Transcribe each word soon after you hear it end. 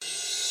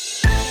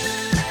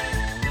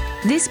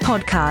This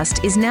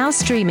podcast is now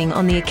streaming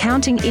on the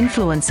Accounting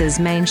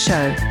Influencers main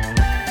show.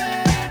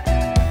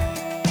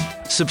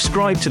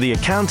 Subscribe to the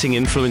Accounting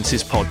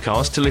Influencers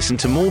podcast to listen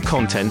to more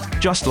content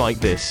just like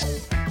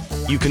this.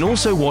 You can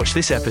also watch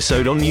this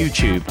episode on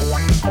YouTube.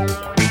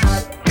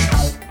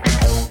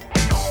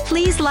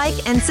 Please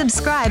like and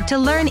subscribe to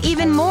learn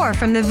even more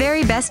from the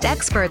very best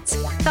experts,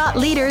 thought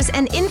leaders,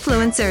 and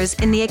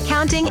influencers in the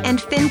accounting and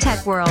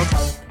fintech world.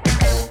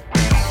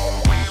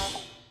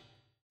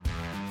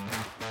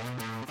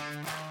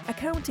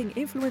 Accounting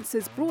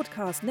Influencers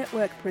Broadcast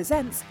Network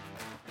presents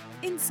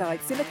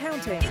Insights in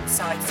Accounting.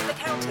 Insights in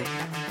Accounting.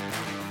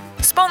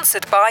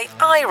 Sponsored by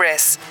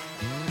Iris.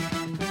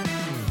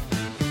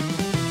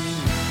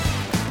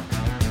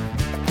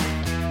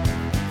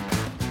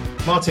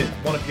 Martin,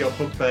 one of your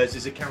bugbears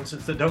is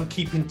accountants that don't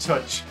keep in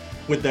touch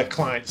with their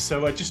clients.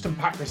 So just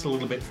unpack this a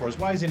little bit for us.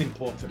 Why is it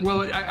important?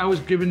 Well, I was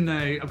given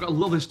I've got a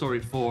lovely story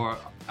for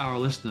our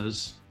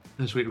listeners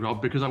this week,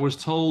 Rob, because I was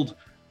told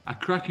a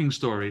cracking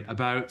story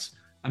about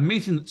a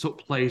meeting that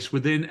took place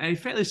within a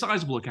fairly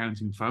sizable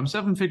accounting firm,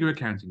 seven-figure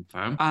accounting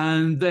firm.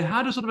 And they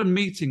had a sort of a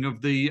meeting of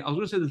I was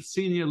going to say the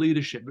senior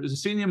leadership, but it was the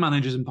senior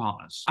managers and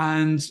partners.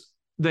 And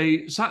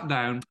they sat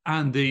down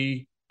and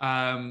the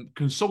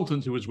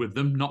consultant who was with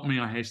them, not me,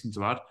 I hasten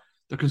to add,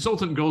 the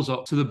consultant goes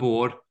up to the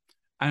board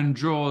and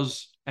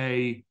draws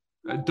a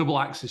double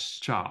axis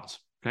chart.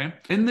 Okay.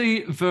 In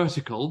the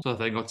vertical, so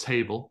thing, or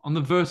table, on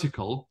the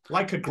vertical.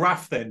 Like a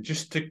graph then,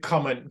 just to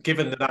comment,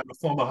 given that I'm a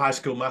former high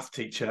school math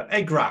teacher,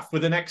 a graph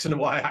with an X and a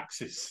Y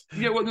axis.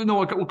 Yeah, well, no,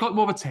 we'll call it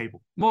more of a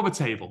table. More of a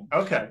table.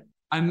 Okay.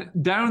 And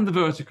down the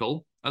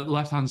vertical, at the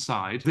left-hand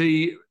side,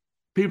 the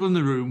people in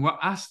the room were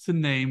asked to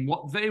name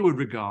what they would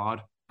regard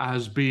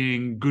as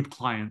being good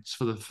clients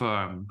for the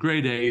firm,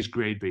 grade A's,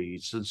 grade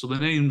B's. And so the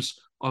names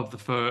of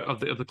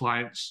the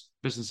clients'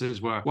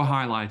 businesses were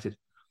highlighted.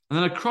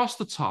 And then across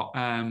the top,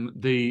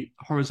 the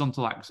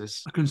horizontal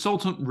axis, a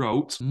consultant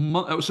wrote,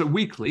 so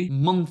weekly,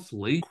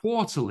 monthly,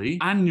 quarterly,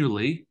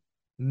 annually,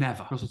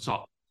 never, across the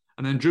top.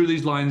 And then drew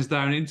these lines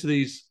down into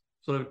these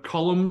sort of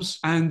columns.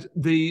 And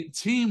the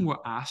team were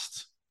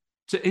asked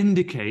to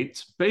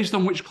indicate, based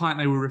on which client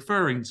they were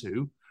referring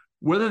to,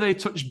 whether they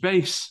touched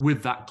base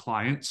with that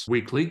client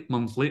weekly,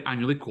 monthly,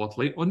 annually,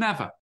 quarterly, or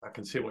never. I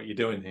can see what you're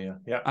doing here.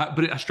 Yeah.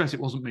 But I stress it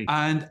wasn't me.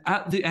 And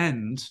at the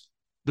end,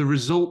 the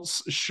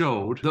results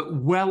showed that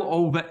well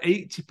over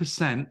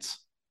 80%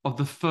 of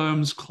the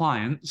firm's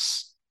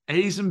clients,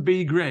 A's and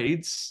B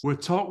grades, were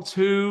talked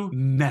to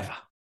never.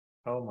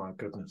 Oh my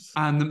goodness.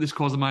 And this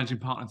caused the managing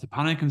partner to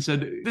panic and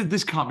said,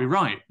 this can't be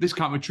right. This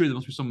can't be true. There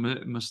must be some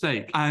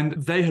mistake. And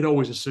they had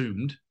always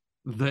assumed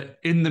that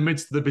in the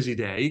midst of the busy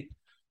day,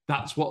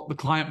 that's what the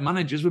client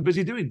managers were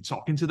busy doing,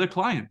 talking to their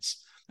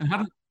clients,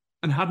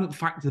 and hadn't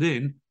factored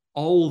in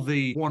all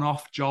the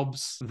one-off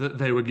jobs that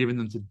they were giving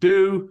them to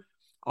do,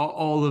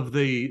 all of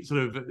the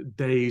sort of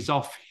days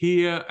off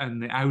here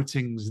and the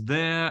outings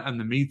there and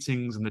the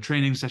meetings and the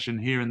training session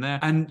here and there.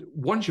 And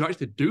once you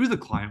actually do the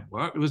client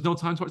work, there was no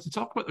time to actually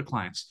talk about the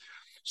clients.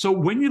 So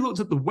when you looked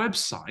at the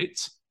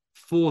website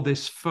for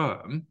this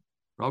firm,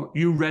 Rob,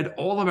 you read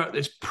all about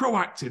this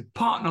proactive,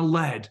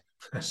 partner-led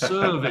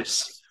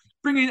service,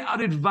 bringing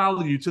added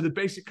value to the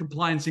basic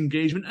compliance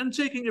engagement and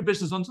taking your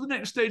business on to the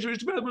next stage.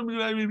 That's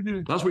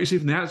what you see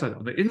from the outside.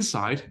 On the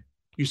inside,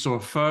 you saw a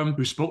firm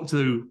who spoke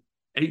to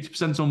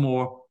 80% or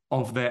more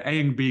of their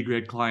A and B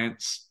grade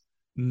clients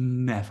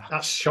never.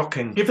 That's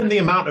shocking. Given the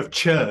amount of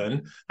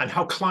churn and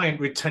how client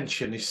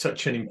retention is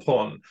such an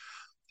important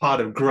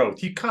part of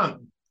growth, you can't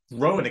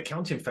grow an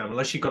accounting firm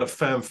unless you've got a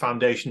firm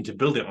foundation to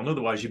build it on.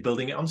 Otherwise, you're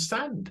building it on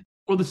sand.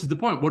 Well, this is the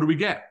point. What do we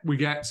get? We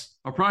get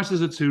our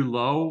prices are too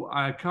low.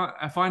 I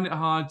find it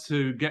hard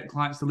to get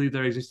clients to leave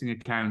their existing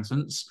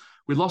accountants.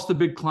 We lost a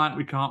big client.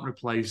 We can't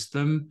replace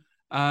them.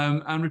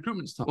 And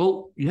recruitment stuff.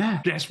 Well,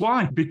 yeah, guess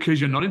why? Because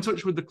you're not in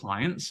touch with the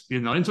clients.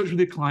 You're not in touch with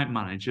your client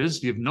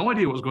managers. You have no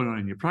idea what's going on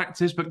in your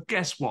practice. But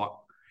guess what?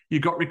 You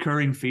got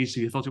recurring fees,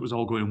 so you thought it was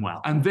all going well.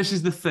 And this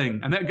is the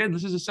thing. And again,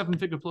 this is a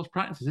seven-figure plus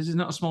practice. This is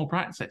not a small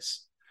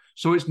practice.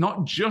 So it's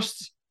not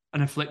just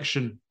an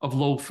affliction of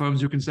low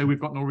firms who can say, we've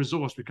got no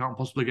resource, we can't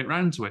possibly get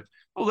round to it.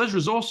 Oh, there's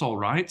resource, all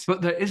right,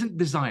 but there isn't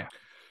desire.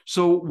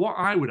 So what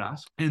I would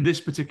ask in this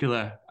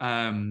particular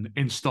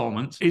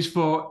installment is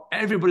for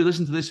everybody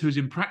listening to this who's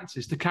in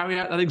practice to carry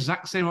out that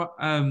exact same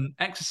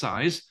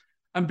exercise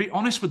and be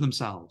honest with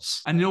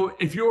themselves. And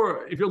if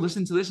you're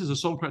listening to this as a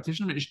sole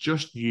practitioner and it's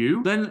just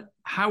you, then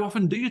how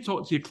often do you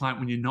talk to your client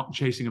when you're not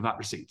chasing a VAT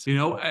receipt,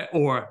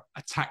 or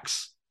a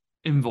tax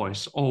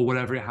invoice or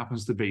whatever it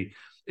happens to be?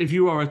 If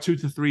you are a 2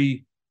 to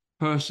 3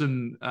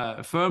 person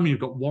firm, you've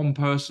got one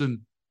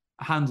person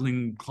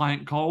handling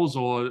client calls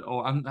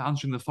or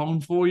answering the phone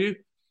for you,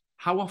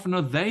 how often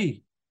are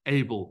they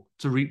able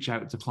to reach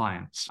out to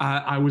clients?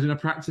 I was in a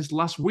practice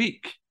last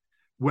week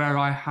where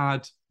I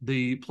had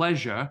the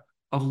pleasure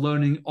of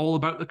learning all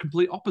about the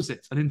complete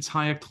opposite, an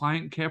entire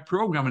client care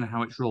program and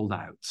how it's rolled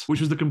out, which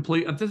was the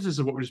complete antithesis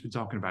of what we've just been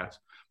talking about.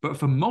 But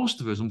for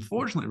most of us,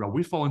 unfortunately, Rob,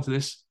 we fall into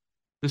this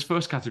this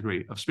first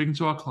category of speaking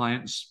to our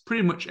clients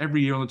pretty much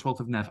every year on the 12th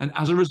of Nev. And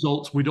as a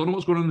result, we don't know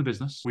what's going on in the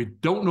business. We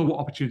don't know what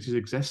opportunities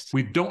exist.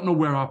 We don't know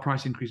where our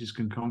price increases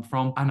can come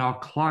from. And our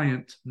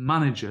client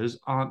managers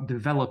aren't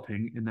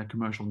developing in their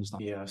commercial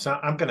understanding. Yeah, so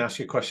I'm going to ask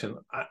you a question,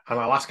 and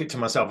I'll ask it to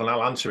myself and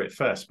I'll answer it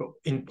first. But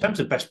in terms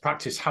of best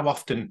practice, how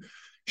often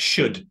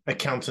should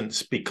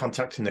accountants be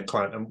contacting the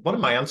client? And one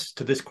of my answers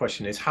to this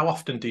question is, how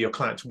often do your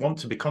clients want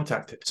to be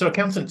contacted? So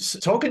accountants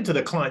talking to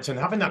the clients and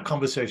having that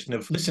conversation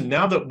of, listen,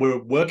 now that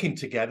we're working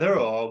together,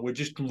 or we're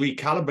just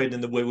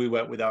recalibrating the way we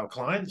work with our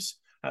clients,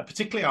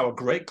 particularly our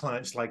great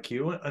clients like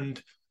you,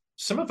 and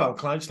some of our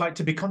clients like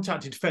to be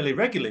contacted fairly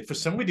regularly. For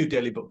some, we do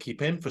daily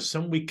bookkeeping. For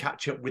some, we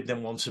catch up with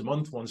them once a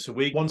month, once a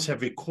week, once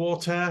every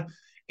quarter.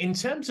 In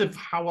terms of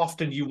how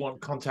often you want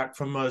contact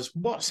from us,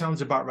 what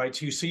sounds about right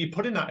to you? So you're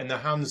putting that in the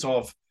hands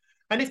of,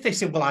 and if they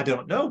say, well, I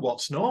don't know,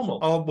 what's normal?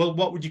 Or, well,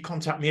 what would you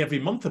contact me every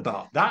month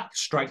about? That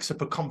strikes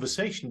up a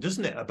conversation,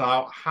 doesn't it,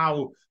 about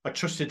how a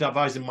trusted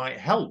advisor might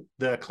help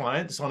their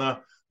clients on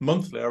a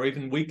monthly or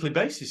even weekly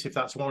basis, if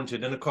that's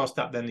warranted. And of course,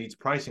 that then needs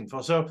pricing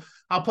for. So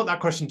I'll put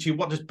that question to you.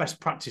 What does best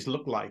practice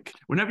look like?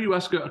 Whenever you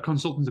ask a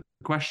consultant a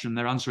question,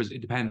 their answer is,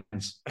 it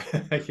depends.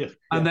 Yeah.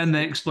 And then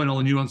they explain all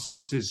the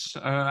nuances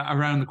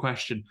around the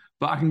question.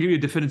 But I can give you a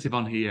definitive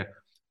on here.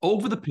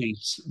 Over the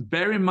piece,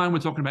 bear in mind we're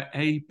talking about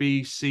A,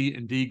 B, C,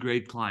 and D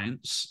grade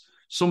clients.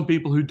 Some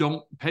people who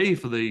don't pay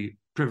for the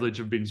privilege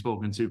of being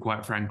spoken to,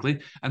 quite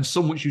frankly, and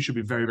some which you should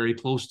be very, very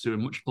close to,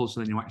 and much closer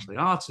than you actually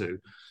are to.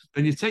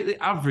 Then you take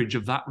the average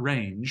of that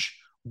range.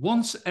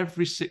 Once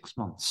every 6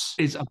 months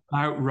is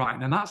about right.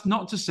 Now, that's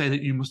not to say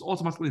that you must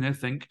automatically now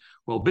think,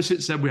 well,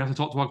 Bissett said we have to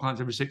talk to our clients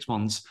every 6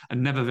 months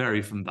and never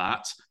vary from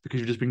that because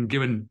you've just been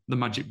given the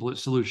magic bullet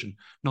solution.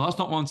 No, that's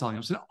not what I'm telling you.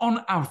 I'm saying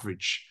on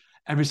average,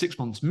 every 6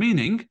 months,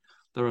 meaning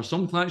there are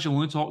some clients you'll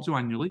only talk to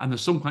annually, and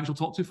there's some clients you'll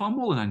talk to far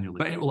more than annually.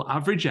 But it will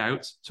average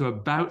out to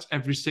about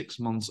every 6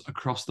 months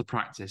across the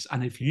practice.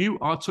 And if you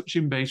are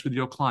touching base with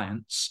your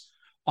clients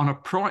on a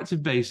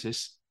proactive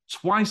basis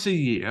twice a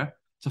year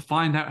to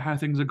find out how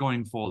things are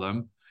going for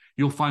them,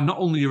 you'll find not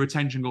only your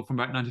retention go from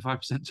about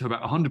 95% to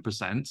about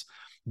 100%,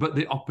 but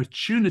the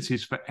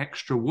opportunities for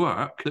extra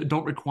work that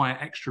don't require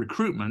extra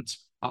recruitment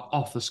are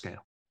off the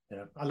scale.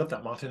 Yeah, I love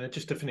that, Martin. And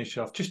just to finish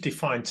off, just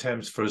define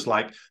terms for us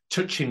like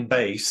touching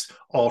base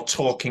or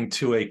talking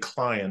to a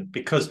client,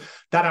 because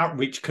that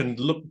outreach can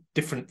look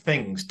different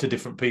things to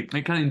different people.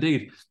 It can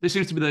indeed. This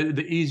seems to be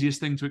the easiest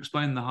thing to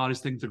explain, the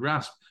hardest thing to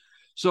grasp.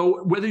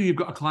 So whether you've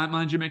got a client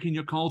manager making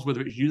your calls,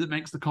 whether it's you that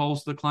makes the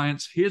calls to the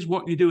clients, here's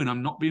what you do. And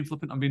I'm not being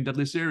flippant, I'm being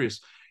deadly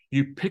serious.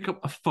 You pick up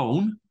a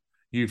phone,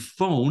 you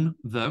phone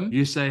them,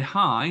 you say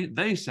hi,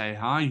 they say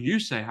hi, you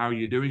say, how are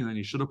you doing? And then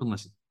you shut up and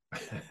listen.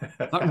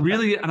 That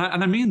really, and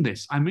I mean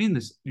this.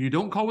 You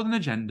don't call with an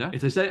agenda.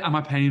 If they say, am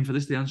I paying for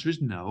this? The answer is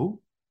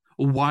no.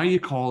 Or why are you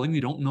calling?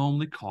 You don't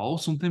normally call.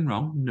 Something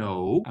wrong?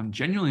 No. I'm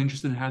genuinely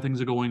interested in how things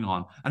are going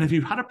on. And if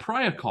you've had a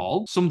prior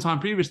call sometime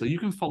previously, you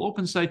can follow up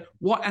and say,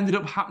 what ended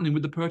up happening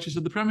with the purchase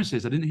of the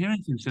premises? I didn't hear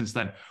anything since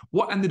then.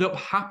 What ended up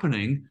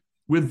happening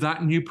with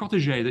that new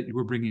protege that you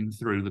were bringing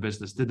through the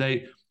business? Did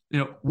they,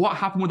 what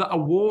happened with that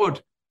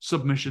award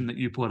submission that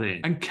you put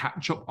in? And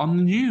catch up on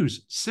the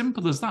news.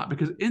 Simple as that.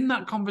 Because in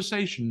that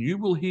conversation, you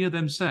will hear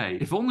them say,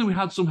 if only we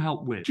had some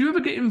help with. Do you ever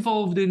get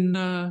involved in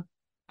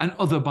and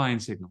other buying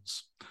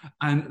signals?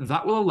 And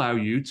that will allow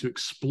you to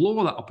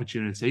explore that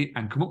opportunity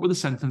and come up with a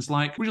sentence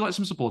like, would you like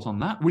some support on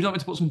that? Would you like me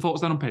to put some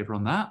thoughts down on paper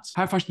on that?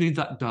 How fast do you need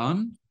that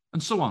done?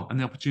 And so on. And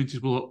the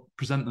opportunities will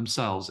present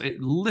themselves.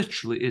 It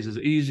literally is as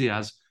easy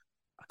as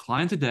a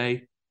client a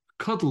day,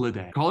 cuddle a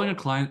day, calling a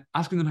client,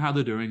 asking them how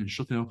they're doing, and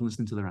shutting up and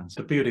listening to their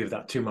answer. The beauty of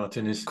that too,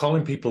 Martin, is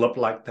calling people up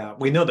like that.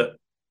 We know that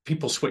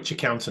people switch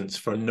accountants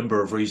for a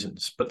number of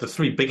reasons, but the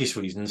three biggest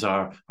reasons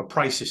are a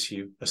price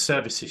issue, a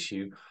service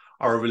issue,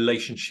 or a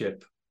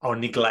relationship or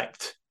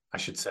neglect, I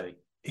should say,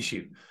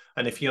 issue.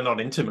 And if you're not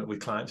intimate with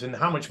clients, and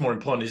how much more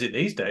important is it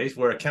these days,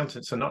 where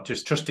accountants are not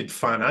just trusted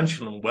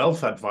financial and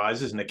wealth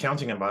advisors and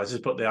accounting advisors,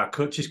 but they are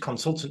coaches,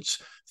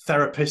 consultants,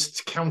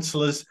 therapists,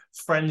 counselors,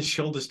 friends,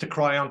 shoulders to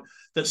cry on,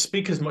 that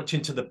speak as much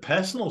into the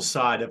personal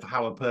side of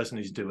how a person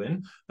is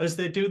doing as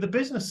they do the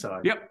business side.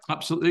 Yep,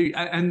 absolutely.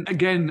 And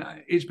again,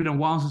 it's been a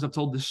while since I've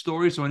told this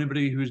story, so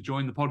anybody who's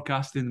joined the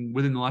podcast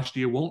within the last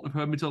year won't have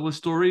heard me tell this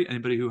story.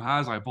 Anybody who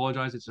has, I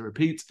apologize, it's a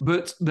repeat.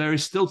 But there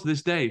is still to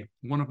this day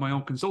one of my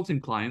own consulting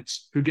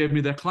clients who gave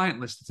me their client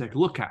list to take a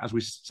look at as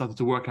we started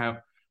to work out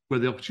where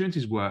the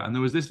opportunities were. And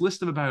there was this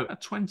list of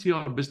about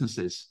 20-odd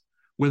businesses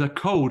with a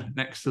code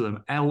next to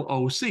them,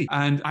 LOC.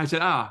 And I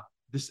said,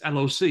 this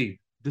LOC,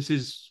 this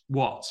is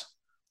what?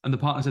 And the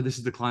partner said, this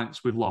is the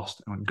clients we've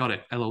lost. I went, got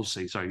it,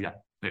 LOC. Sorry, yeah,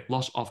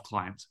 loss of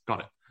clients.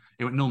 Got it.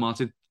 He went, no,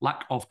 Martin,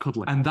 lack of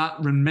cuddling. And that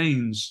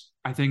remains,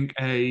 I think,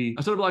 a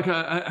sort of like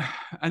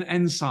an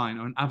ensign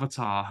or an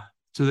avatar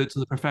to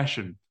the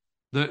profession.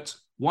 That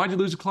why did you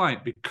lose a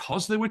client?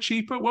 Because they were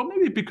cheaper? Well,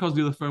 maybe because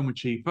the other firm were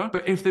cheaper.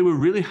 But if they were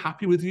really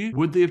happy with you,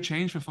 would they have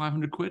changed for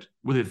 500 quid?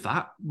 Were they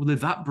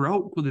that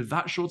broke? Were they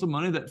that short of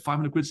money that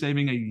 500 quid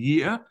saving a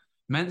year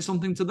meant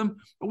something to them,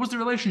 or was the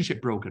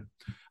relationship broken?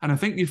 And I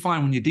think you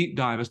find when you deep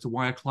dive as to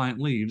why a client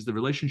leaves, the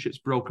relationship's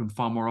broken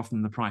far more often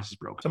than the price is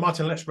broken. So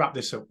Martin, let's wrap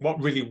this up. What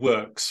really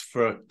works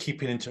for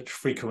keeping in touch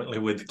frequently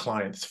with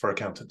clients for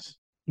accountants?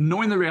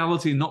 Knowing the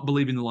reality and not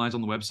believing the lies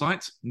on the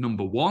website,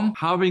 number one.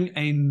 Having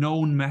a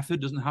known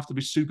method, doesn't have to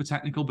be super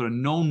technical, but a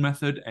known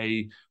method,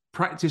 a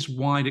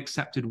practice-wide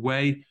accepted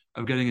way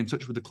of getting in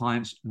touch with the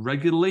clients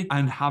regularly,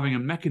 and having a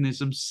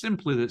mechanism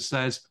simply that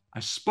says, I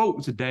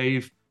spoke to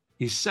Dave,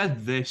 he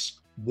said this,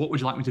 what would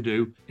you like me to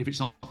do if it's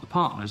not the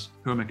partners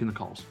who are making the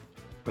calls?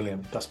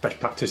 Brilliant. That's best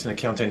practice in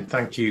accounting.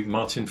 Thank you,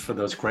 Martin, for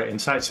those great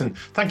insights. And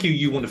thank you,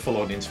 you wonderful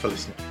audience, for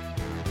listening.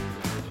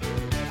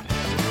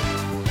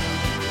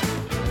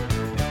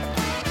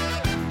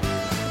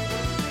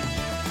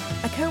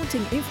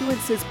 Accounting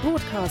Influencers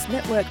Broadcast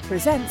Network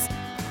presents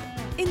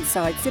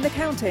Insights in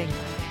Accounting.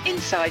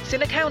 Insights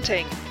in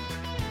Accounting.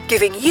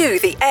 Giving you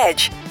the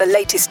edge, the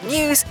latest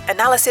news,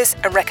 analysis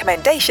and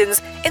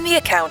recommendations in the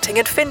accounting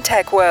and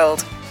fintech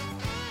world.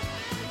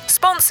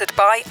 Sponsored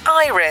by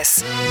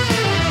IRIS.